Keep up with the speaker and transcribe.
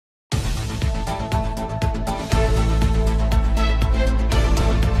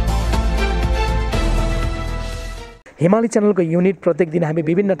हिमाली च्यानलको युनिट प्रत्येक दिन हामी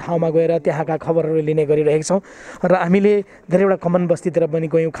विभिन्न ठाउँमा गएर त्यहाँका खबरहरू लिने गरिरहेका छौँ र हामीले धेरैवटा कमान बस्तीतिर पनि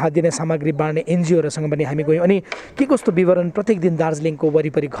गयौँ, खाद्यान्न सामग्री बाँड्ने एनजिओहरूसँग पनि हामी गयौँ अनि के कस्तो विवरण प्रत्येक दिन दार्जिलिङको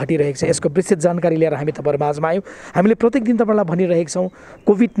वरिपरि घटिरहेको छ यसको विस्तृत जानकारी लिएर हामी तपाईँहरू माझमा आयौँ। हामीले प्रत्येक दिन तपाईँलाई भनिरहेका छौँ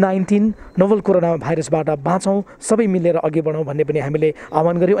कोभिड-19 नोभल कोरोना भाइरसबाट बाँचौँ, सबै मिलेर अघि बढौँ भन्ने पनि हामीले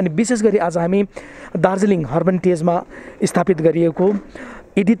आह्वान गर्यौँ। अनि विशेष गरी आज हामी दार्जिलिङ हर्बन्टेजमा स्थापित गरिएको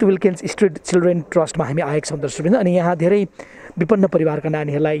एडिथ विल्किन्स स्ट्रिट चिल्ड्रेन ट्रस्टमा हामी आएका छौँ दर्शकवृन्द। अनि यहाँ धेरै विपन्न परिवारका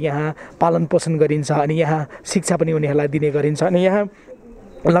नानीहरूलाई यहाँ पालन पोषण गरिन्छ अनि यहाँ शिक्षा पनि उनीहरूलाई दिने गरिन्छ अनि यहाँ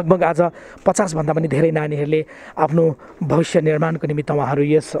लगभग आज 50 भन्दा पनि धेरै नानीहरूले आफ्नो भविष्य निर्माणको निमित्त उहाँहरू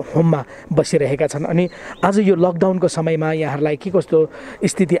यस होममा बसिरहेका छन्। अनि आज यो लकडाउनको समयमा यहाँहरूलाई के कस्तो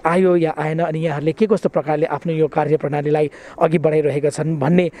स्थिति आयो या आएन अनि यहाँहरूले के कस्तो प्रकारले आफ्नो यो कार्यप्रणालीलाई अघि बढाइरहेका छन्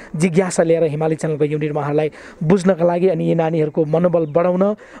भन्ने जिज्ञासा लिएर हिमाली च्यानलको युनिटमा उहाँहरूलाई बुझ्नका लागि अनि यी नानीहरूको मनोबल बढाउन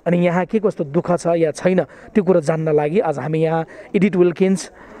अनि यहाँ के कस्तो दुःख छ या छैन त्यो कुरो जान्न लागि आज हामी यहाँ एडिथ विल्किन्स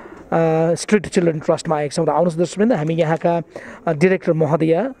स्ट्रिट चिल्ड्रेन ट्रस्टमा आएका छौँ। र आउनुहोस् दर्शकवृन्द हामी यहाँका डिरेक्टर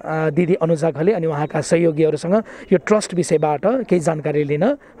महोदय दिदी अनुजा घले अनि उहाँका सहयोगीहरूसँग यो ट्रस्ट विषयबाट केही जानकारी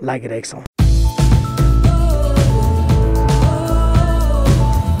लिन लागिरहेका छौँ।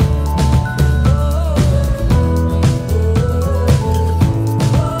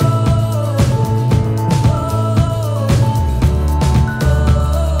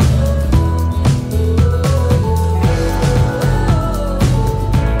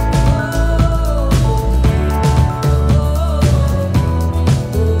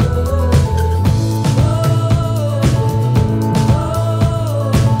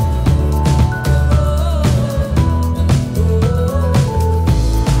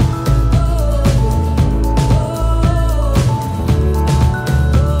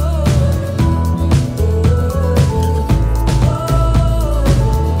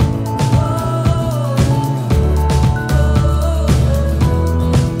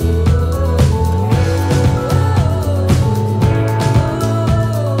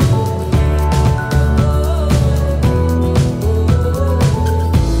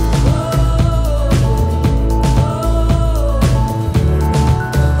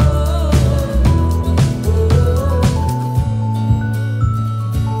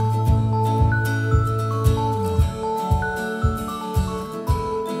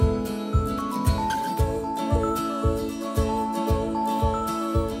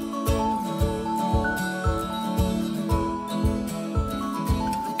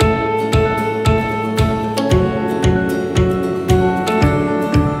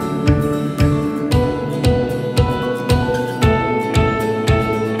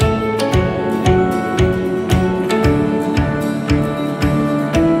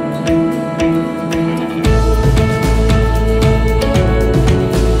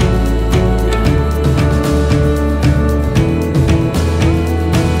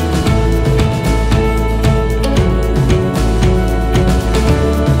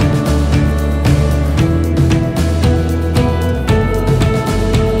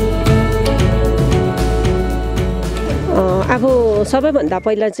 सबैभन्दा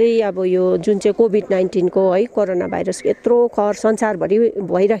पहिला चाहिँ अब यो जुन चाहिँ कोभिड-19 को है कोरोना भाइरस यत्रो संसारभरि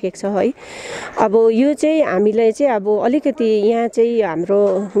भइरहेको छ है। अब यो चाहिँ हामीलाई चाहिँ अब अलिकति यहाँ चाहिँ हाम्रो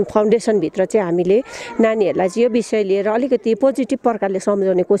फाउन्डेसनभित्र चाहिँ हामीले नानीहरूलाई चाहिँ यो विषय लिएर अलिकति पोजिटिभ प्रकारले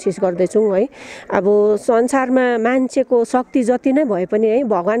सम्झाउने कोसिस गर्दैछौँ है। अब संसारमा मान्छेको शक्ति जति नै भए पनि है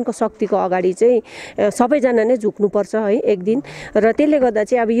भगवानको शक्तिको अगाडि चाहिँ सबैजना नै झुक्नुपर्छ है एक दिन। र त्यसले गर्दा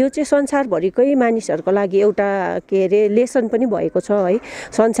चाहिँ अब यो चाहिँ संसारभरिकै मानिसहरूको लागि एउटा के अरे लेसन पनि भएको छ है।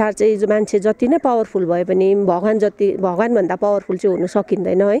 संसार चाहिँ मान्छे जति नै पावरफुल भए पनि भगवानभन्दा पावरफुल चाहिँ हुन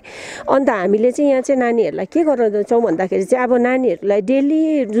सकिँदैन है। अन्त हामीले चाहिँ यहाँ चाहिँ नानीहरूलाई के गर्दैछौँ भन्दाखेरि चाहिँ अब नानीहरूलाई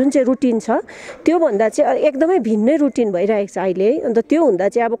डेली जुन चाहिँ रुटिन छ त्योभन्दा चाहिँ एकदमै भिन्नै रुटिन भइरहेको छ अहिले है। अन्त त्यो हुँदा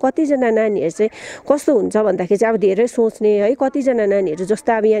चाहिँ अब कतिजना नानीहरू चाहिँ कस्तो हुन्छ भन्दाखेरि चाहिँ अब धेरै सोच्ने है। कतिजना नानीहरू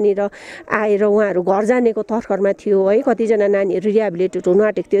जस्तो अब यहाँनिर आएर उहाँहरू घर जानेको तर्खरमा थियो है। कतिजना नानीहरू रिहेबिलिटेट हुनु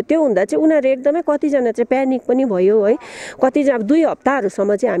आँटेको थियो। त्यो हुँदा चाहिँ उनीहरू एकदमै कतिजना चाहिँ प्यानिक पनि भयो है। कतिजना अब 2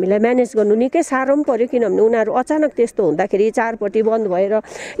 हप्ताहरूसम्म चाहिँ हामीलाई म्यानेज गर्नु निकै साह्रो पनि पर्यो, किनभने उनीहरू अचानक त्यस्तो हुँदाखेरि चारपट्टि बन्द भएर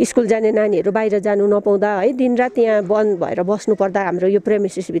स्कुल जाने नानीहरू बाहिर जानु नपाउँदा है दिनरात यहाँ बन्द भएर बस्नुपर्दा हाम्रो यो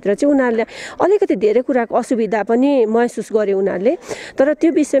प्रेमिसेसभित्र चाहिँ उनीहरूले अलिकति धेरै कुराको असुविधा पनि महसुस गर्यो उनीहरूले। तर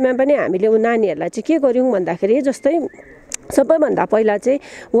त्यो विषयमा पनि हामीले नानीहरूलाई चाहिँ के गर्यौँ भन्दाखेरि जस्तै सबैभन्दा पहिला चाहिँ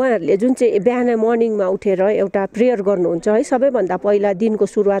उहाँहरूले जुन चाहिँ बिहान मर्निङमा उठेर एउटा प्रेयर गर्नुहुन्छ है, सबैभन्दा पहिला दिनको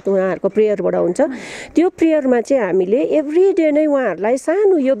सुरुवात उहाँहरूको प्रेयरबाट हुन्छ। त्यो प्रेयरमा चाहिँ हामीले एभ्री डे नै उहाँहरूलाई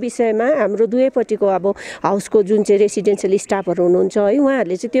सानो यो विषयमा हाम्रो दुवैपट्टिको अब हाउसको जुन चाहिँ रेसिडेन्सियल स्टाफहरू हुनुहुन्छ है,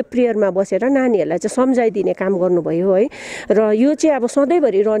 उहाँहरूले चाहिँ त्यो प्रेयरमा बसेर नानीहरूलाई चाहिँ सम्झाइदिने काम गर्नुभयो है। र यो चाहिँ अब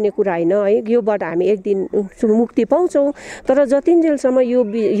सधैँभरि रहने कुरा होइन है, योबाट हामी एक दिन मुक्ति पाउँछौँ, तर जतिन्जेलसम्म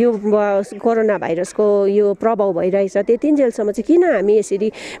यो कोरोना भाइरसको यो प्रभाव भइरहेछ त्यतिन्जेलसम्म चाहिँ किन हामी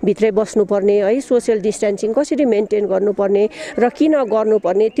यसरी भित्रै बस्नुपर्ने है, सोसियल डिस्टेन्सिङ कसरी मेन्टेन गर्नुपर्ने र किन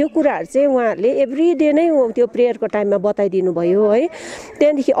गर्नुपर्ने त्यो कुराहरू चाहिँ उहाँहरूले एभ्री डे नै त्यो प्रेयरको टाइममा बताइदिनु भयो है।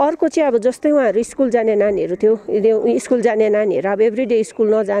 त्यहाँदेखि अर्को चाहिँ अब जस्तै उहाँहरू स्कुल जाने नानीहरू थियो, स्कुल जाने नानीहरू अब एभ्री डे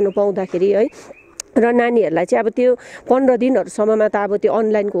स्कुल नजानु पाउँदाखेरि है र नानीहरूलाई चाहिँ अब त्यो 15 दिनहरूसम्ममा त अब त्यो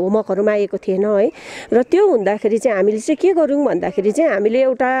अनलाइनको होमवर्कहरू मागेको थिएन है। र त्यो हुँदाखेरि चाहिँ हामीले चाहिँ के गऱ्यौँ भन्दाखेरि चाहिँ हामीले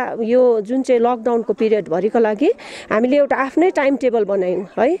एउटा यो जुन चाहिँ लकडाउनको पिरियडभरिको लागि हामीले एउटा आफ्नै टाइम टेबल बनायौँ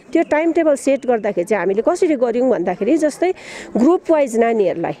है। त्यो टाइम टेबल सेट गर्दाखेरि चाहिँ हामीले कसरी गऱ्यौँ भन्दाखेरि जस्तै ग्रुप वाइज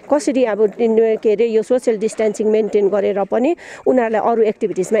नानीहरूलाई कसरी अब के अरे यो सोसियल डिस्टेन्सिङ मेन्टेन गरेर पनि उनीहरूलाई अरू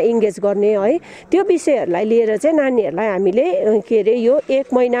एक्टिभिटिजमा इङ्गेज गर्ने है, त्यो विषयहरूलाई लिएर चाहिँ नानीहरूलाई हामीले के अरे यो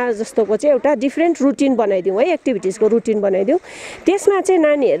 1 महिना जस्तोको चाहिँ एउटा डिफ्रेन्ट रुटिन बनाइदिउँ है, एक्टिभिटिजको रुटिन बनाइदिउँ। त्यसमा चाहिँ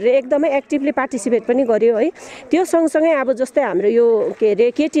नानीहरूले एकदमै एक्टिभली पार्टिसिपेट पनि गर्यो है। त्यो सँगसँगै अब जस्तै हाम्रो यो के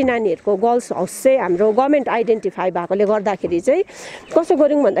अरे केटी नानीहरूको गर्ल्स हाउस चाहिँ हाम्रो गभर्मेन्ट आइडेन्टिफाई भएकोले गर्दाखेरि चाहिँ कसो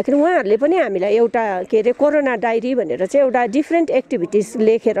गऱ्यौँ भन्दाखेरि उहाँहरूले पनि हामीलाई एउटा के अरे कोरोना डायरी भनेर चाहिँ एउटा डिफ्रेन्ट एक्टिभिटिज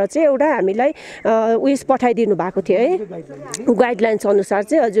लेखेर चाहिँ एउटा हामीलाई उयस पठाइदिनु भएको थियो है, गाइडलाइन्स अनुसार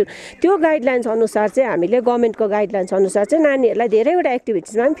चाहिँ। हजुर, त्यो गाइडलाइन्स अनुसार चाहिँ हामीले गभर्मेन्टको गाइडलाइन्स अनुसार चाहिँ नानीहरूलाई धेरैवटा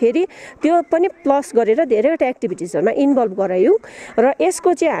एक्टिभिटिजमा पनि फेरि त्यो पनि प्लस गरेर धेरैवटा एक्टिभिटिजहरूमा इन्भल्भ गरायौँ। र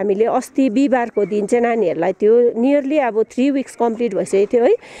यसको चाहिँ हामीले अस्ति बिहिबारको दिन चाहिँ नानीहरूलाई त्यो नियरली अब 3 विक्स कम्प्लिट भइसकेको थियो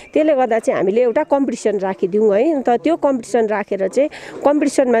है, त्यसले गर्दा चाहिँ हामीले एउटा कम्पिटिसन राखिदिउँ है। अन्त त्यो कम्पिटिसन राखेर चाहिँ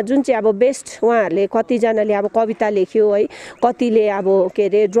कम्पिटिसनमा जुन चाहिँ अब बेस्ट उहाँहरूले कतिजनाले अब कविता लेख्यो है, कतिले अब के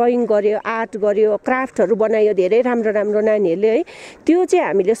अरे ड्रइङ गर्यो, आर्ट गर्यो, क्राफ्टहरू बनायो, धेरै राम्रो राम्रो नानीहरूले है। त्यो चाहिँ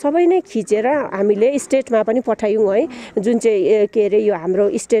हामीले सबै नै खिचेर हामीले स्टेटमा पनि पठायौँ है, जुन चाहिँ के अरे यो हाम्रो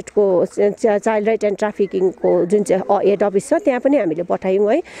स्टेटको चाइल्ड राइट एन्ड ट्राफिकिङको जुन चाहिँ हेड अफिस छ त्यहाँ पनि हामीले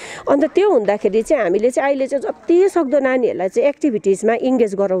पठायौँ है। अन्त त्यो हुँदाखेरि चाहिँ हामीले चाहिँ अहिले चाहिँ जति सक्दो नानीहरूलाई चाहिँ एक्टिभिटिजमा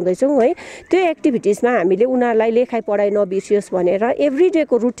इङ्गेज गराउँदैछौँ है। त्यो एक्टिभिटिजमा हामीले उनीहरूलाई लेखाइ पढाइ नबिर्सियोस् भनेर एभ्री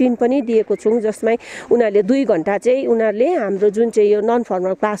डेको रुटिन पनि दिएको छौँ, जसमा उनीहरूले 2 घन्टा चाहिँ उनीहरूले हाम्रो जुन चाहिँ यो नन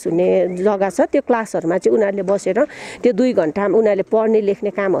फर्मल क्लास हुने जग्गा छ त्यो क्लासहरूमा चाहिँ उनीहरूले बसेर त्यो 2 घन्टा उनीहरूले पढ्ने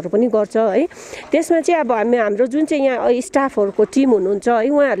लेख्ने कामहरू पनि गर्छ है। त्यसमा चाहिँ अब हाम्रो जुन चाहिँ यहाँ स्टाफहरूको टिम हुनुहुन्छ है,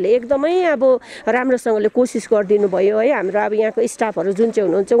 उहाँहरूले एकदमै अब राम्रोसँगले कोसिस गरिदिनु भयो है। हाम्रो अब यहाँको स्टाफहरू जुन चाहिँ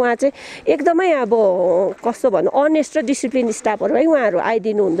हुनुहुन्छ उहाँ चाहिँ एकदमै अब कस्तो भन्नु अनेस्ट र डिसिप्लिन स्टाफहरू है, उहाँहरू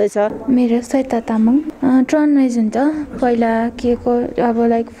आइदिनु हुँदैछ। मेरो सैता तामाङ टर्न वाइज हुन्छ, पहिला के को अब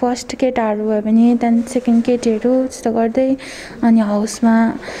लाइक फर्स्ट केटाहरू भयो भने त्यहाँदेखि सेकेन्ड केटीहरू त्यस्तो गर्दै अनि हाउसमा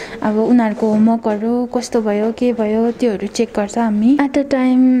अब उनीहरूको होमवर्कहरू कस्तो भयो के भयो त्योहरू चेक गर्छ हामी। एट अ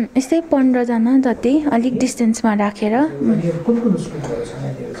टाइम यस्तै 15 जना जति अलिक डिस्टेन्समा राखेर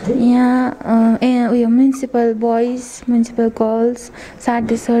यहाँ उयो म्युनिसिपल बोइज म्युनिसिपल गर्ल्स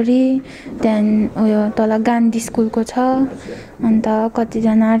सार्देश्वरी त्यहाँदेखि उयो तल गान्धी स्कुलको छ, अन्त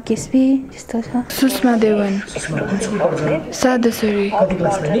कतिजना आरकेएसपी त्यस्तो छ। सुषमा देवन सार्देश्वरी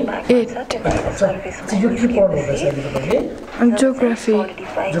 8 जियोग्राफी।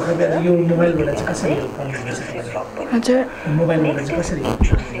 हजुर,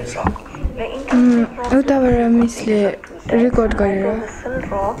 उताबाट मिसले रेकर्ड गरेर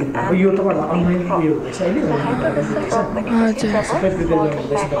यो तपाईहरुलाई अनलाइन उयो हुँदैछ अहिले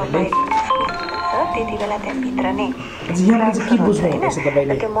त्यति बेला त्यहाँभित्र नै यहाँ चाहिँ के बुझ्नु हुँदैछ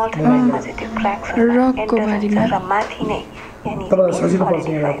तपाईले त्यो मोल्डमा चाहिँ त्यो क्र्याक्सहरू रकको बारेमा र माथि नै यानी तपाईलाई सजिलो पर्छ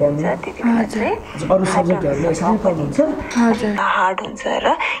यहाँ पढ्नु। हजुर, अरु सब्जेक्टहरुले यसरी पढ्नुहुन्छ? हजुर, हार्ड हुन्छ र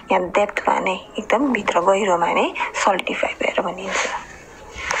यहाँ डेप्थमा नै एकदम भित्र गहिरोमा नै सल्टिफाई भएर भनिन्छ।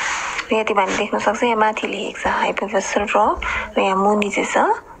 यति भने देख्न सक्छ यहाँ माथि लेखेको छ हाइपोथेसियल रक र यहाँ मुनि चाहिँ छ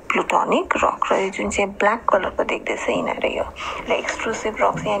प्लुटोनिक रक र यो जुन चाहिँ ब्ल्याक कलरको देख्दैछ यिनीहरू यो र एक्सक्लुसिभ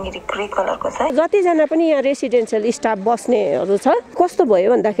रक चाहिँ यहाँनिर ग्रे कलरको छ। जतिजना पनि यहाँ रेसिडेन्सियल स्टाफ बस्नेहरू छ कस्तो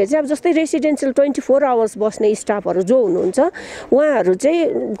भयो भन्दाखेरि चाहिँ अब जस्तै रेसिडेन्सियल 24 आवर्स बस्ने स्टाफहरू जो हुनुहुन्छ उहाँहरू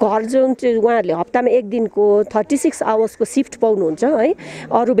चाहिँ घर जुन चाहिँ उहाँहरूले हप्तामा 1 दिनको 36 आवर्सको सिफ्ट पाउनुहुन्छ है,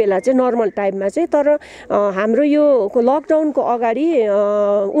 अरू बेला चाहिँ नर्मल टाइममा चाहिँ। तर हाम्रो यो लकडाउनको अगाडि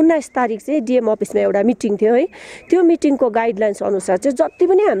 19 तारिक चाहिँ डिएम अफिसमा एउटा मिटिङ थियो है, त्यो मिटिङको गाइडलाइन्स अनुसार चाहिँ जति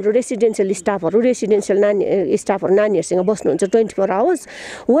पनि हाम्रो रेसिडेन्सियल स्टाफहरू नानीहरूसँग बस्नुहुन्छ 24 आवर्स,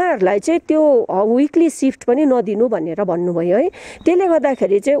 उहाँहरूलाई चाहिँ त्यो विकली सिफ्ट पनि नदिनु भनेर भन्नुभयो है। त्यसले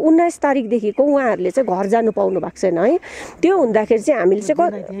गर्दाखेरि चाहिँ 19 तारिकदेखिको उहाँहरूले चाहिँ घर जानु पाउनु भएको छैन है। त्यो हुँदाखेरि चाहिँ हामीले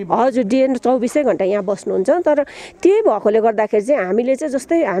चाहिँ हजुर दिन 24 घण्टा यहाँ बस्नुहुन्छ। तर त्यही भएकोले गर्दाखेरि चाहिँ हामीले चाहिँ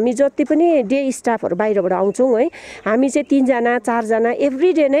जस्तै हामी जति पनि डे स्टाफहरू बाहिरबाट आउँछौँ है, हामी चाहिँ 3 जना 4 जना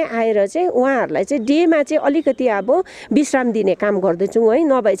एभ्री डे नै आएर चाहिँ उहाँहरूलाई चाहिँ डेमा चाहिँ अलिकति अब विश्राम दिने काम गर्दैछौँ है।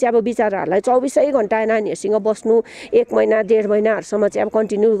 नभए चाहिँ अब बिचराहरूलाई 24 घण्टा नानीहरूसँग बस्नु 1 महिना 1.5 महिनाहरूसम्म चाहिँ अब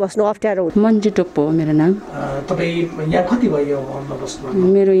कन्टिन्यू बस्नु अप्ठ्यारो हुन्छ। मन्जु टोप्पो हो मेरो नाम। तपाईँ यहाँ कति भयो होममा बस्नु?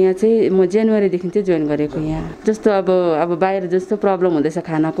 मेरो यहाँ चाहिँ म जनवरीदेखि चाहिँ जोइन गरेको यहाँ। जस्तो अब बाहिर जस्तो प्रब्लम हुँदैछ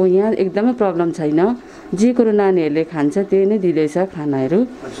खानाको, यहाँ एकदमै प्रब्लम छैन। जे कुरो नानीहरूले खान्छ त्यही नै दिँदैछ खानाहरू।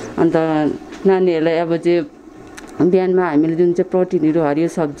 अन्त नानीहरूलाई अब चाहिँ बिहानमा हामीले जुन चाहिँ प्रोटिनहरू, हरियो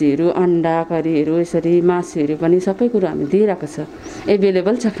सब्जीहरू, अन्डा करीहरू, यसरी मासुहरू पनि सबै कुरो हामी दिइरहेको छ।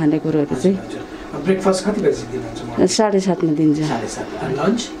 एभाइलेबल छ खानेकुरोहरू चाहिँ। ब्रेकफास्ट कति बजी दिनुहुन्छ? 7:30 मा दिन्छ।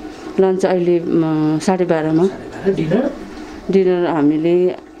 7:30। लन्च अहिले 12:30 मा। डिनर हामीले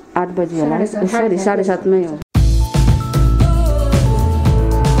 8 बजी होला, सरी 7:30 मै हो।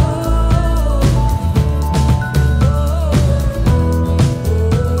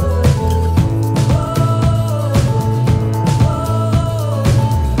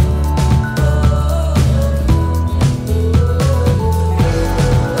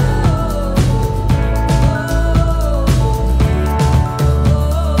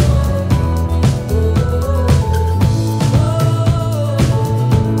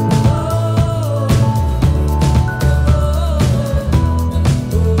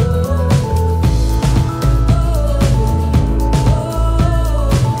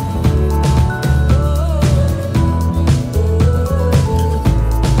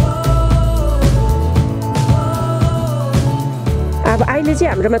 अहिले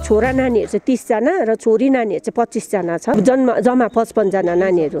चाहिँ हाम्रोमा छोरा नानीहरू चाहिँ 30 जना र छोरी नानीहरू चाहिँ 25 जना छ। जम्मा 55 जना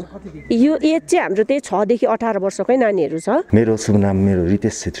नानीहरू। यो एज चाहिँ हाम्रो त्यही 6 देखि 18 वर्षकै नानीहरू छ। मेरो शुभ नाम मेरो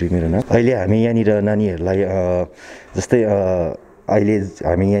रितेश छेत्री मेरो नाम। अहिले हामी यहाँनिर नानीहरूलाई जस्तै अहिले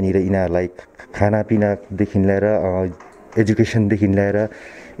हामी यहाँनिर यिनीहरूलाई खानापिनादेखि लिएर एजुकेसनदेखि लिएर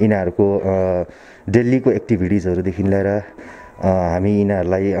यिनीहरूको डेलीको एक्टिभिटिजहरूदेखि लिएर हामी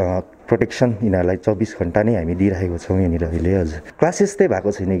यिनीहरूलाई प्रोटेक्सन यिनीहरूलाई 24 घण्टा नै हामी दिइरहेको छौँ यहाँनिर अहिले। हजुर क्लासेस चाहिँ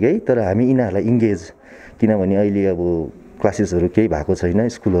भएको छैन केही, तर हामी यिनीहरूलाई इङ्गेज, किनभने अहिले अब क्लासेसहरू केही भएको छैन,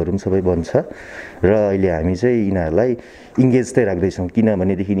 स्कुलहरू पनि सबै बन्द छ र अहिले हामी चाहिँ यिनीहरूलाई इङ्गेज चाहिँ राख्दैछौँ।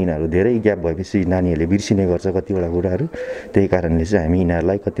 किनभनेदेखि यिनीहरू धेरै ग्याप भएपछि नानीहरूले बिर्सिने गर्छ कतिवटा कुराहरू। त्यही कारणले चाहिँ हामी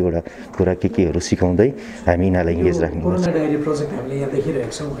यिनीहरूलाई कतिवटा कुरा केहरू सिकाउँदै हामी यिनीहरूलाई इङ्गेज राख्ने गर्छौँ।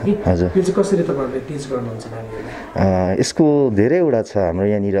 हजुर यसको धेरैवटा छ हाम्रो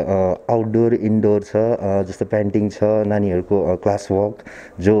यहाँनिर। आउटडोर इन्डोर छ, जस्तो पेन्टिङ छ, नानीहरूको क्लास वर्क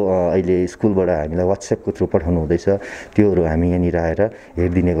जो अहिले स्कुलबाट हामीलाई वाट्सएपको थ्रु पठाउनु हुँदैछ, त्योहरू हामी यहाँनिर आएर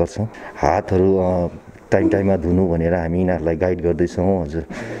हेरिदिने गर्छौँ। हातहरू टाइममा धुनु भनेर हामी यिनीहरूलाई गाइड गर्दैछौँ। हजुर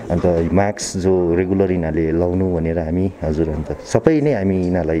अन्त मास्क जो रेगुलर यिनीहरूले लाउनु भनेर हामी हजुर अन्त सबै नै हामी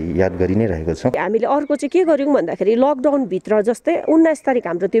यिनीहरूलाई याद गरि नै रहेको छौँ। हामीले अर्को चाहिँ के गर्यौँ भन्दाखेरि लकडाउनभित्र जस्तै 19 तारिक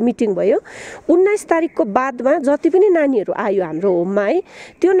हाम्रो त्यो मिटिङ भयो। 19 तारिकको बादमा जति पनि नानीहरू आयो हाम्रो होममा है,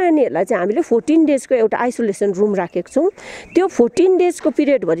 त्यो नानीहरूलाई चाहिँ हामीले 14 डेजको एउटा आइसोलेसन रुम राखेको छौँ। त्यो 14 डेजको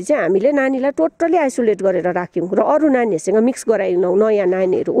पिरियडभरि चाहिँ हामीले नानीलाई टोटल्ली आइसोलेट गरेर राख्यौँ र अरू नानीहरूसँग मिक्स गराएनौँ। नयाँ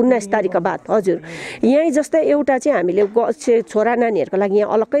नानीहरू 19 तारिकका बाद। हजुर यहीँ जस्तै एउटा चाहिँ हामीले छोरा नानीहरूको लागि यहाँ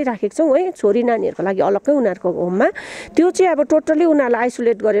अलग्गै राखेको छौँ है, छोरी नानीहरूको लागि अलग्गै उनीहरूको होममा। त्यो चाहिँ अब टोटल्ली उनीहरूलाई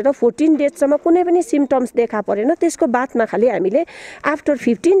आइसोलेट गरेर 14 डेजसम्म कुनै पनि सिम्टम्स देखा परेन। त्यसको बादमा खालि हामीले आफ्टर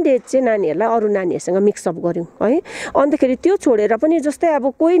 15 डेज चाहिँ नानीहरूलाई अरू नानीहरूसँग मिक्सअप गऱ्यौँ है। अन्तखेरि त्यो छोडेर पनि जस्तै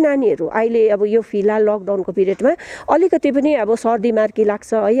अब कोही नानीहरू अहिले अब यो फिलहाल लकडाउनको पिरियडमा अलिकति पनि अब सर्दी मार्की लाग्छ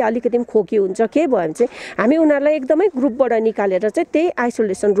है, अलिकति पनि खोकी हुन्छ, के भयो भने चाहिँ हामी उनीहरूलाई एकदमै ग्रुपबाट निकालेर चाहिँ त्यही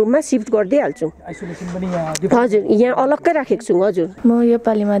आइसोलेसन रुममा सिफ्ट गरिदिइहाल्छौँ। हजुर यहाँ अलग्गै राखेको छौँ। हजुर म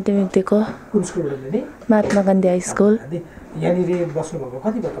योपालि माध्यमिक दिएको महात्मा गान्धी हाई स्कुल। यहाँनिर बस्नुभएको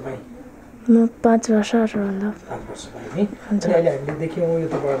कति भयो तपाईँ? म 5 वर्षहरू होला। 5 वर्ष भयो नि। अहिले हामीले देख्यौँ यो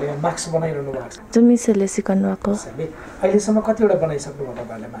तपाईँहरूले मास्क बनाइरहनु भएको छ। जो मिसहरूले सिकाउनु भएको। अहिलेसम्म कतिवटा बनाइसक्नु भयो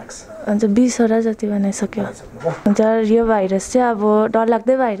तपाईँहरूले मास्क? अन्त 20वटा जति बनाइसक्यो। अन्त यो भाइरस चाहिँ अब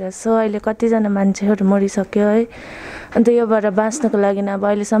डरलाग्दै भाइरस हो। अहिले कतिजना मान्छेहरू मरिसक्यो है। अन्त योबाट बाँच्नको लागि अब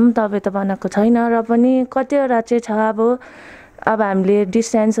अहिलेसम्म दबाई त बनाएको छैन र पनि कतिवटा चाहिँ छ। अब हामीले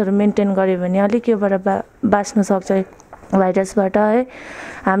डिस्टेन्सहरू मेन्टेन गऱ्यो भने अलिक योबाट बाँच्नु सक्छ भाइरसबाट है।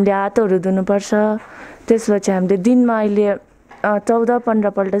 हामीले हातहरू धुनुपर्छ। त्यसपछि हामीले दिनमा अहिले 14-15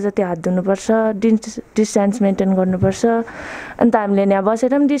 पल्ट जति हात धुनुपर्छ, डिस्टेन्स मेन्टेन गर्नुपर्छ। अन्त हामीले यहाँ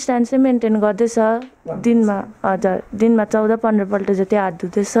बसेर पनि डिस्टेन्सै मेन्टेन गर्दैछ। दिनमा 14-15 पल्ट जति हात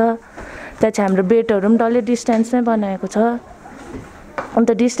धुँदैछ। त्यहाँ चाहिँ हाम्रो बेडहरू पनि डल्लै डिस्टेन्समै बनाएको छ। अन्त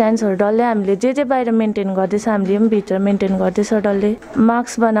डिस्टेन्सहरू डल्लै हामीले जे बाहिर मेन्टेन गर्दैछ हामीले पनि भित्र मेन्टेन गर्दैछ डल्लै।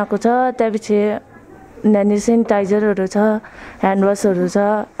 मास्क बनाएको छ, त्यहाँपछि यहाँनिर सेनिटाइजरहरू छ, ह्यान्डवासहरू छ,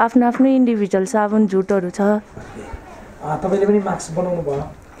 आफ्नो इन्डिभिजुअल साबुन झुटहरू छ। तपाईँले पनि मास्क बनाउनु भयो?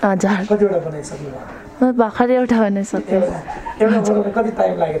 हजुर। कतिवटा बनाइसक्नु भयो? भर्खर एउटा बनाइसकेँ। एउटा बनाउनु कति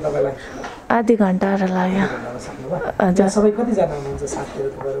टाइम लाग्यो तपाईँलाई? आधी घन्टाहरू लाग्यो। हजुर। सबै कतिजना हुनुहुन्छ साथीहरू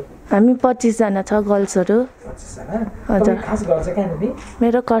तपाईँहरू? हामी 25 जना छ गर्ल्सहरू। 25 जना? हजुर। खास घर चाहिँ कहाँ हुने?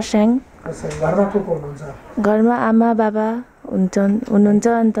 मेरो खरसाङ। घरमा को हुनुहुन्छ? घरमा आमा बाबा हुनुहुन्छ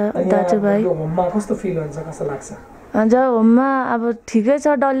अन्त दाजुभाइ। होममा कस्तो फिल हुन्छ, कस्तो लाग्छ? हजुर, होममा अब ठिकै छ,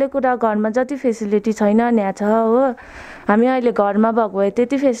 डल्लै कुरा घरमा जति फेसिलिटी छैन यहाँ छ हो। हामी अहिले घरमा भएको भए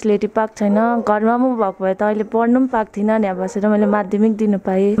त्यति फेसिलिटी पाएको छैन। घरमा म भएको भए त अहिले पढ्नु पनि पाएको थिइनँ, यहाँ बसेर मैले माध्यमिक दिनु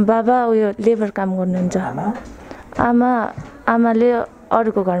पाएँ। बाबा उयो लेबर काम गर्नुहुन्छ। आमाले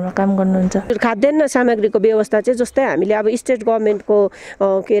अरूको घरमा काम गर्नुहुन्छ। खाद्यान्न सामग्रीको व्यवस्था चाहिँ जस्तै हामीले अब स्टेट गभर्मेन्टको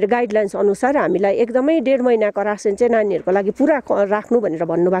के अरे गाइडलाइन्स अनुसार हामीलाई एकदमै 1.5 महिनाको रासन चाहिँ नानीहरूको लागि पुरा राख्नु भनेर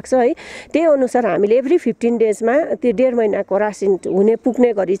भन्नुभएको छ है। त्यही अनुसार हामीले एभ्री 15 डेजमा त्यो 1.5 महिनाको रासन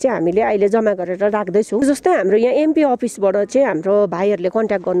पुग्ने गरी चाहिँ हामीले अहिले जम्मा गरेर राख्दैछौँ। जस्तै हाम्रो यहाँ एमपी अफिसबाट चाहिँ हाम्रो भाइहरूले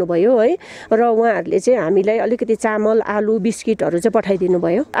कन्ट्याक्ट गर्नुभयो है, र उहाँहरूले चाहिँ हामीलाई अलिकति चामल, आलु, बिस्किटहरू चाहिँ पठाइदिनु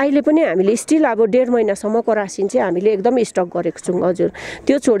भयो। अहिले पनि हामीले स्टिल अब 1.5 महिनासम्मको रासन चाहिँ हामीले एकदम स्टक गरेको छौँ। हजुर,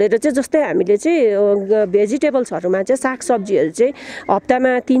 त्यो छोडेर चाहिँ जस्तै हामीले चाहिँ भेजिटेबल्सहरूमा चाहिँ सागसब्जीहरू चाहिँ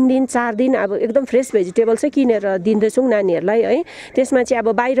हप्तामा 3 दिन 4 दिन अब एकदम फ्रेस भेजिटेबल चाहिँ किनेर दिँदैछौँ नानीहरूलाई है। त्यसमा चाहिँ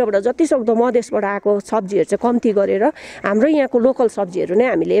अब बाहिरबाट जति सक्दो मधेसबाट आएको सब्जीहरू चाहिँ कम्ती गरेर हाम्रो यहाँको लोकल सब्जीहरू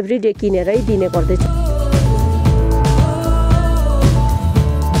नै हामीले एभ्रिडे किनेरै दिने गर्दैछौँ।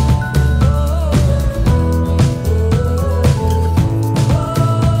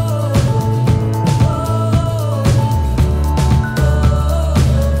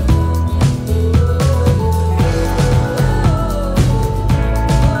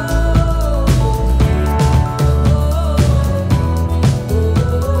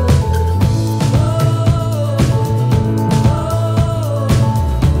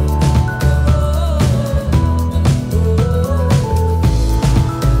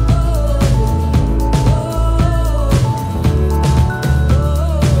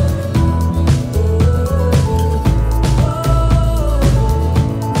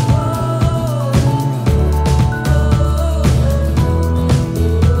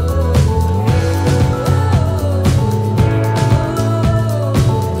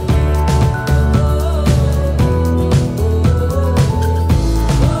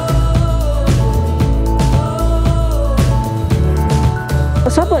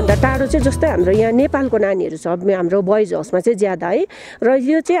 सबभन्दा टाढो चाहिँ जस्तै हाम्रो यहाँ नेपालको नानीहरू छ, हाम्रो बोइज हाउसमा चाहिँ ज्यादा है। र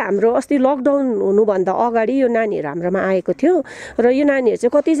यो चाहिँ हाम्रो अस्ति लकडाउन हुनुभन्दा अगाडि यो नानीहरू हाम्रोमा आएको थियो, र यो नानीहरू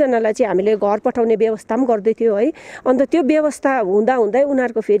चाहिँ कतिजनालाई चाहिँ हामीले घर पठाउने व्यवस्था पनि गर्दै थियो है। अन्त त्यो व्यवस्था हुँदा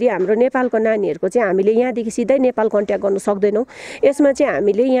उनीहरूको फेरि हाम्रो नेपालको नानीहरूको चाहिँ हामीले यहाँदेखि सिधै नेपाल कन्ट्याक्ट गर्नु सक्दैनौँ। यसमा चाहिँ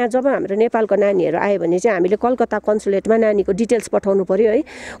हामीले यहाँ जब हाम्रो नेपालको नानीहरू आयो भने चाहिँ हामीले कलकत्ता कन्सुलेटमा नानीको डिटेल्स पठाउनु पर्यो है।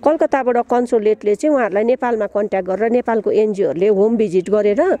 कलकत्ताबाट कन्सुलेटले चाहिँ उहाँहरूलाई नेपालमा कन्ट्याक्ट गरेर नेपालको एनजिओहरूले होम भिजिट गरेर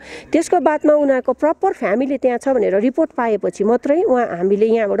त्यसको बादमा उनीहरूको प्रपर फ्यामिली त्यहाँ छ भनेर रिपोर्ट पाएपछि मात्रै हामीले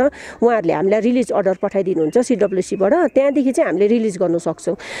यहाँबाट उहाँहरूले हामीलाई रिलिज अर्डर पठाइदिनुहुन्छ सिडब्ल्युसीबाट। त्यहाँदेखि चाहिँ हामीले रिलिज गर्नु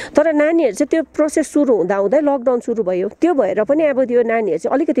सक्छौँ। तर नानीहरू चाहिँ त्यो प्रोसेस सुरु हुँदा लकडाउन सुरु भयो। त्यो भएर पनि अब त्यो नानीहरू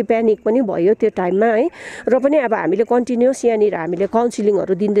चाहिँ अलिकति प्यानिक पनि भयो त्यो टाइममा है। र पनि अब हामीले कन्टिन्युस यहाँनिर हामीले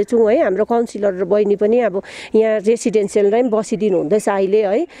काउन्सिलिङहरू दिँदैछौँ है। हाम्रो काउन्सिलर बहिनी पनि अब यहाँ रेसिडेन्सियलमै बसिदिनु हुँदैछ अहिले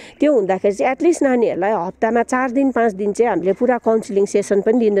है। त्यो हुँदाखेरि चाहिँ एटलिस्ट नानीहरूलाई हप्तामा 4 दिन 5 दिन चाहिँ हामीले पुरा काउन्सिलिङ सेसन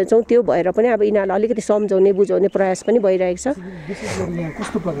पनि दिँदैछौँ। त्यो भएर पनि अब यिनीहरूलाई अलिकति सम्झाउने बुझाउने प्रयास पनि भइरहेको छ।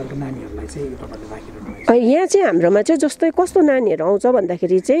 यहाँ चाहिँ हाम्रोमा चाहिँ जस्तै कस्तो नानीहरू आउँछ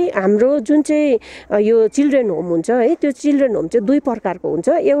भन्दाखेरि चाहिँ हाम्रो जुन चाहिँ यो चिल्ड्रेन होम हुन्छ है, त्यो चिल्ड्रेन होम चाहिँ 2 प्रकारको हुन्छ।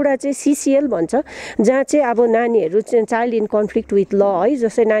 एउटा चाहिँ सिसिएल भन्छ, जहाँ चाहिँ अब नानीहरू चाहिँ चाइल्ड इन कन्फ्लिक्ट विथ ल है।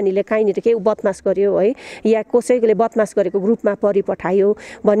 जस्तै नानीले कहीँनिर केही बदमास गर्यो है, या कसैले बदमास गरेको ग्रुपमा परिपठायो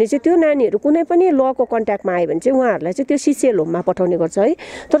भने चाहिँ त्यो नानीहरू कुनै पनि लको कन्ट्याक्टमा आयो भने चाहिँ उहाँहरूलाई चाहिँ त्यो सिसिएल होममा पठाउने गर्छ है।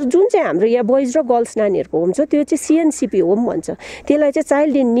 तर जुन चाहिँ हाम्रो यहाँ बोइज र गर्ल्स नानीहरूको होम छ त्यो चाहिँ सिएनसिपी होम भन्छ। त्यसलाई चाहिँ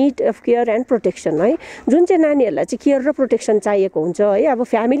child in need of care and protection है। जुन चाहिँ नानीहरूलाई चाहिँ केयर र प्रोटेक्सन चाहिएको हुन्छ है। अब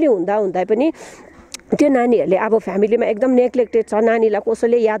फ्यामिली हुँदा पनि त्यो नानीहरूले अब फ्यामिलीमा एकदम नेग्लेक्टेड छ, नानीलाई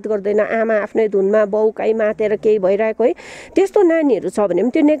कसैले याद गर्दैन, आमा आफ्नै धुनमा बाउ काहीँ मातेर केही भइरहेको है, त्यस्तो नानीहरू छ भने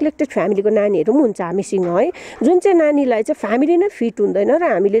पनि त्यो नेग्लेक्टेड फ्यामिलीको नानीहरू पनि हुन्छ हामीसँग है, जुन चाहिँ नानीलाई चाहिँ फ्यामिली नै फिट हुँदैन र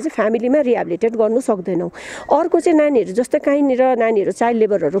हामीले चाहिँ फ्यामिलीमा रिहेबिलिटेट गर्नु सक्दैनौँ। अर्को चाहिँ नानीहरू जस्तै कहीँनिर नानीहरू चाइल्ड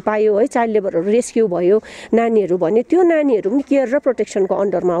लेबरहरू पायो है, चाइल्ड लेबरहरू रेस्क्यु भयो नानीहरू भने त्यो नानीहरू पनि केयर र प्रोटेक्सनको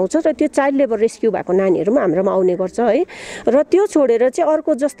अन्डरमा आउँछ र त्यो चाइल्ड लेबर रेस्क्यु भएको नानीहरू पनि हाम्रोमा आउने गर्छ है। र त्यो छोडेर चाहिँ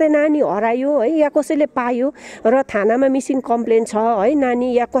अर्को जस्तै नानी हरायो है या कसैले पायो र थानामा मिसिङ कम्प्लेन छ है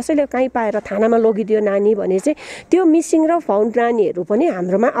नानी, या कसैले कहीँ पाएर थानामा लगिदियो नानी भने चाहिँ त्यो मिसिङ र फाउन्ड नानीहरू पनि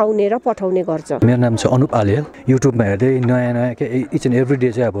हाम्रोमा आउने र पठाउने गर्छ। मेरो नाम चाहिँ अनुप आलिया। युट्युबमा हेर्दै नयाँ नयाँ इच एन्ड एभ्री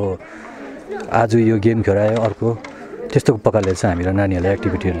डे चाहिँ अब आज यो गेम खेलायो अर्को त्यस्तो प्रकारले चाहिँ हामीलाई नानीहरूलाई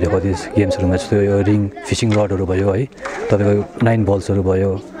एक्टिभिटीहरू देखाउँदैछ। गेम्सहरूमा जस्तो यो रिङ फिसिङ रडहरू भयो है, तपाईँको 9 बल्सहरू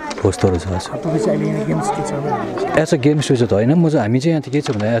भयो, कस्तोहरू छ। एज अ गेम्स टिचर त होइन, म चाहिँ हामी चाहिँ यहाँ के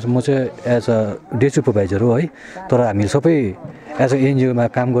छ भन्दा म चाहिँ एज अ डे सुपरभाइजर हो है, तर हामीले सबै एज अ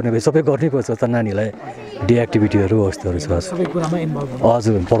एनजिओमा काम गर्ने भए सबै गर्नैपर्छ त नानीहरूलाई डे एक्टिभिटीहरू यस्तोहरू छ।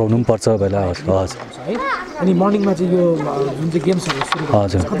 हजुर पढाउनु पनि पर्छ पहिला। हजुर अनि मर्निङमा चाहिँ यो जुन चाहिँ गेम्सहरू सुरु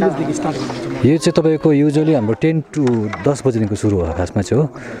हजुर यो चाहिँ तपाईँको युजली हाम्रो 10 to 10 बजीदेखिको सुरु हो खासमा चाहिँ हो।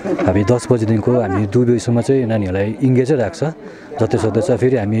 हामी 10 बजीदेखिको हामी 2 बजीसम्म चाहिँ नानीहरूलाई इङ्गेजै राख्छ जति सक्दो छ।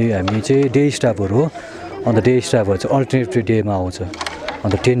 फेरि हामी चाहिँ डे स्टाफहरू हो, अन्त डे स्टाफहरू चाहिँ अल्टरनेटिभ डेमा आउँछ,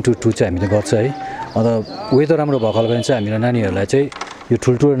 अन्त 10 to 2 चाहिँ हामीले गर्छ है। अन्त वेदर राम्रो भएको भने चाहिँ हामीले नानीहरूलाई चाहिँ यो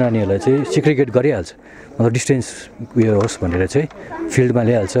ठुल्ठुलो नानीहरूलाई चाहिँ सिग्रिगेट गरिहाल्छ, अन्त डिस्टेन्स उयो होस् भनेर चाहिँ फिल्डमा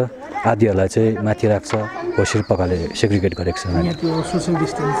ल्याइहाल्छ, आदिहरूलाई चाहिँ माथि राख्छ, कसरी प्रकारले सेग्रिगेट गरेको छ। त्यो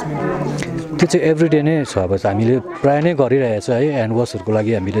चाहिँ एभ्री डे नै छ। अब हामीले प्रायः नै गरिरहेको छ है। ह्यान्ड वासहरूको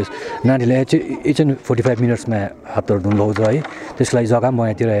लागि हामीले नानीलाई चाहिँ इच एन्ड 45 मिनट्समा हातहरू धुनु लाउँछ है, त्यसको लागि जग्गा पनि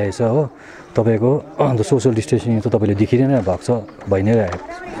बनाइदिइरहेको छ हो तपाईँको। अन्त सोसियल डिस्टेन्सिङ त तपाईँले देखिरहनु भएको छ, भइ नै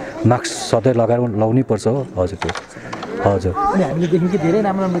रहेको। मास्क सधैँ लगाएर लाउनै पर्छ हो। हजुर त्यो हजुर हामीले देख्यौँ कि धेरै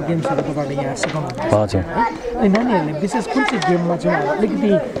राम्रो राम्रो गेम्सहरू तपाईँले यहाँ सिकाउनु हजुर। अनि नानीहरूले विशेष कुन चाहिँ गेममा चाहिँ अलिकति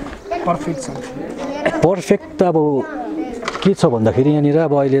पर्फेक्ट छ? पर्फेक्ट त अब के छ भन्दाखेरि यहाँनिर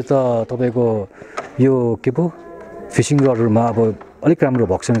अब अहिले त तपाईँको यो के पो फिसिङ रडहरूमा अब अलिक राम्रो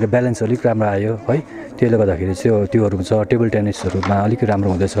भएको छ, ब्यालेन्स अलिक राम्रो आयो है, त्यसले गर्दाखेरि चाहिँ त्योहरू छ। टेबल टेनिसहरूमा अलिक राम्रो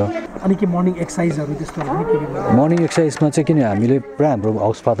हुँदैछ। अनि के मर्निङ एक्सर्साइजहरू त्यस्तो मर्निङ एक्सर्साइजमा चाहिँ किन हामीले पुरा हाम्रो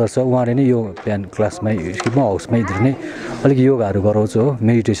हाउस फादर छ, उहाँले नै यो बिहान क्लासमै म हाउसमै नै अलिक योगाहरू गराउँछ हो,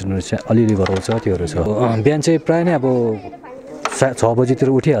 मेडिटेसनहरू चाहिँ अलिअलि गराउँछ, त्योहरू छ। बिहान चाहिँ प्रायः नै अब 6 बजीतिर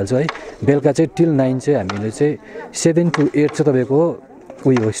उठिहाल्छ है। बेलुका चाहिँ टिल 9 चाहिँ हामीले चाहिँ 7 to 8 चाहिँ तपाईँको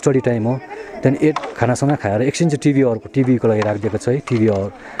उयो स्टडी टाइम हो। त्यहाँदेखि 8 खानासाना खाएर एकछिन चाहिँ टिभीको लागि राखिदिएको छ है। टिभी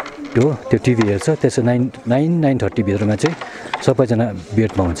त्यो टिभी हेर्छ, त्यसो 9:30 भित्रमा चाहिँ सबैजना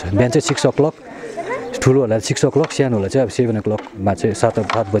बेडमा हुन्छ। बिहान चाहिँ 6 o'clock, ठुलोहरूलाई 6 o'clock, सानोहरूलाई चाहिँ अब 7 o'clockमा चाहिँ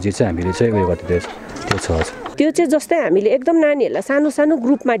 7 बजी चाहिँ हामीले चाहिँ उयो गरिदिँदैछ। त्यो छ हजुर। त्यो चाहिँ जस्तै हामीले एकदम नानीहरूलाई सानो सानो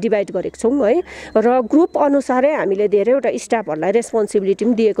ग्रुपमा डिभाइड गरेको छौँ है, र ग्रुप अनुसारै हामीले धेरैवटा स्टाफहरूलाई रेस्पोन्सिबिलिटी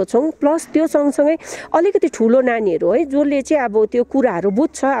पनि दिएको छौँ। प्लस त्यो सँगसँगै अलिकति ठुलो नानीहरू है जसले चाहिँ अब त्यो कुराहरू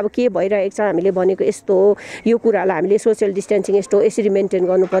बुझ्छ, अब के भइरहेको छ, हामीले भनेको यस्तो हो, यो कुरालाई हामीले सोसियल डिस्टेन्सिङ यस्तो यसरी मेन्टेन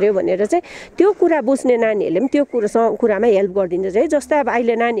गर्नु पर्यो भनेर चाहिँ त्यो कुरा बुझ्ने नानीहरूले पनि त्यो कुरामा हेल्प गरिदिन्छ है। जस्तै अब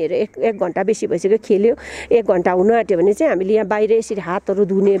अहिले नानीहरू एक घन्टा बेसी भइसक्यो खेल्यो, 1 घन्टा हुनु आँट्यो भने चाहिँ हामीले यहाँ बाहिर यसरी हातहरू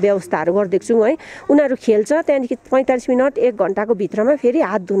धुने व्यवस्थाहरू गरिदिएको छौँ है। उनीहरू खेल्छ, त्यहाँदेखि 45 मिनट 1 घन्टाको भित्रमा फेरि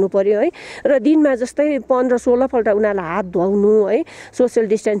हात धुनु पर्यो है, र दिनमा जस्तै 15-16 पल्ट उनीहरूलाई हात धुवाउनु है, सोसियल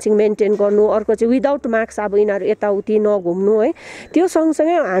डिस्टेन्सिङ मेन्टेन गर्नु। अर्को चाहिँ विदाउट मास्क अब यिनीहरू यताउति नघुम्नु है। त्यो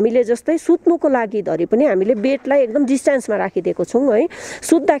सँगसँगै हामीले जस्तै सुत्नुको लागि धरि पनि हामीले बेडलाई एकदम डिस्टेन्समा राखिदिएको छौँ है।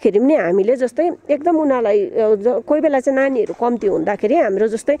 सुत्दाखेरि पनि हामीले जस्तै एकदम उनीहरूलाई कोही बेला चाहिँ नानीहरू कम्ती हुँदाखेरि हाम्रो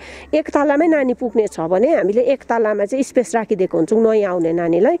जस्तै 1 तलामै नानी पुग्ने छ भने हामीले 1 तलामा चाहिँ स्पेस राखिदिएको हुन्छौँ नयाँ आउने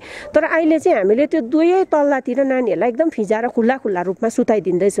नानीलाई। तर अहिले चाहिँ हामीले त्यो 2 तल्लातिर नानीहरूलाई एकदम फिजाएर खुल्ला रूपमा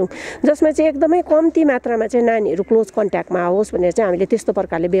सुताइदिँदैछौँ, जसमा चाहिँ एकदमै कम्ती मात्रामा चाहिँ नानीहरू क्लोज कन्ट्याक्टमा आओस् भनेर चाहिँ हामीले त्यस्तो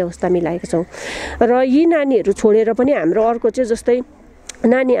प्रकारले व्यवस्था मिलाएका छौँ। र यी नानीहरू छोडेर पनि हाम्रो अर्को चाहिँ जस्तै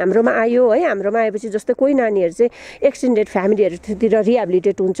नानी हाम्रोमा आयो है, हाम्रोमा आएपछि जस्तै कोही नानीहरू चाहिँ एक्सटेन्डेड फ्यामिलीहरूतिर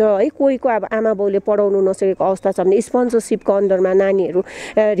रिहेबिलिटेट हुन्छ है, कोहीको अब आमा बाउले पढाउनु नसकेको अवस्था छ भने स्पोन्सरसिपको अन्डरमा नानीहरू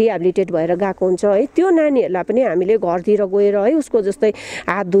रिहेबिलिटेट भएर गएको हुन्छ है। त्यो नानीहरूलाई पनि हामीले घरतिर गएर है उसको जस्तै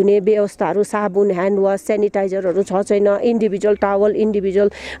हात धुने व्यवस्थाहरू, साबुन, ह्यान्ड वास, सेनिटाइजरहरू छ छैन, इन्डिभिजुअल टावल, इन्डिभिजुअल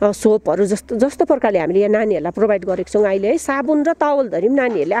सोपहरू जस्तो प्रकारले हामीले यहाँ नानीहरूलाई प्रोभाइड गरेको छौँ। अहिले है साबुन र टावलधरि पनि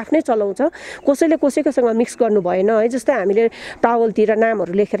नानीहरूले आफ्नै चलाउँछ, कसैले कसैकोसँग मिक्स गर्नु भएन है। जस्तै हामीले टावलतिर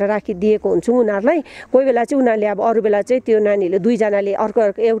नामहरू लेखेर राखिदिएको हुन्छौँ उनीहरूलाई। कोही बेला चाहिँ उनीहरूले अब अरू बेला चाहिँ त्यो नानीहरूले दुईजनाले अर्को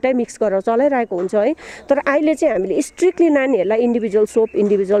एउटै मिक्स गरेर चलाइरहेको हुन्छ है। तर अहिले चाहिँ हामीले स्ट्रिक्टली नानीहरूलाई इन्डिभिजुअल सोप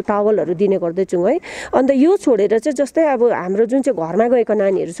इन्डिभिजुअल टावलहरू दिने गर्दैछौँ है। अन्त यो छोडेर चाहिँ जस्तै अब हाम्रो जुन चाहिँ घरमा गएको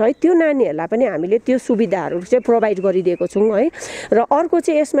नानीहरू छ है त्यो नानीहरूलाई पनि हामीले त्यो सुविधाहरू चाहिँ प्रोभाइड गरिदिएको छौँ है। र अर्को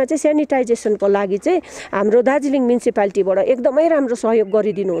चाहिँ यसमा चाहिँ सेनिटाइजेसनको लागि चाहिँ हाम्रो दार्जिलिङ म्युनिसिपालिटीबाट एकदमै राम्रो सहयोग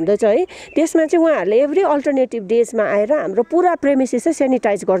गरिदिनु हुँदैछ है। त्यसमा चाहिँ उहाँहरूले एभ्री अल्टरनेटिभ डेजमा आएर हाम्रो पुरा प्रेमिसेस चाहिँ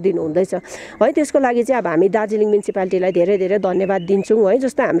सेनिटाइज गरिदिनु हुँदैछ है। त्यसको लागि चाहिँ अब हामी दार्जिलिङ म्युनिसिपालिटीलाई धेरै धेरै धन्यवाद दिन्छौँ है।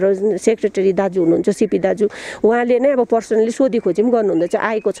 जस्तै हाम्रो सेक्रेटरी दाजु हुनुहुन्छ सिपी दाजु, उहाँले नै अब पर्सनली सोधीखोजी पनि गर्नुहुँदैछ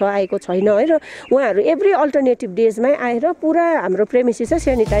आएको छ आएको छैन है। र उहाँहरू एभ्री अल्टरनेटिभ डेजमै आएर पुरा हाम्रो प्रेमिसेस चाहिँ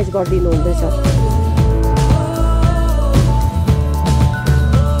सेनिटाइज गरिदिनु हुँदैछ।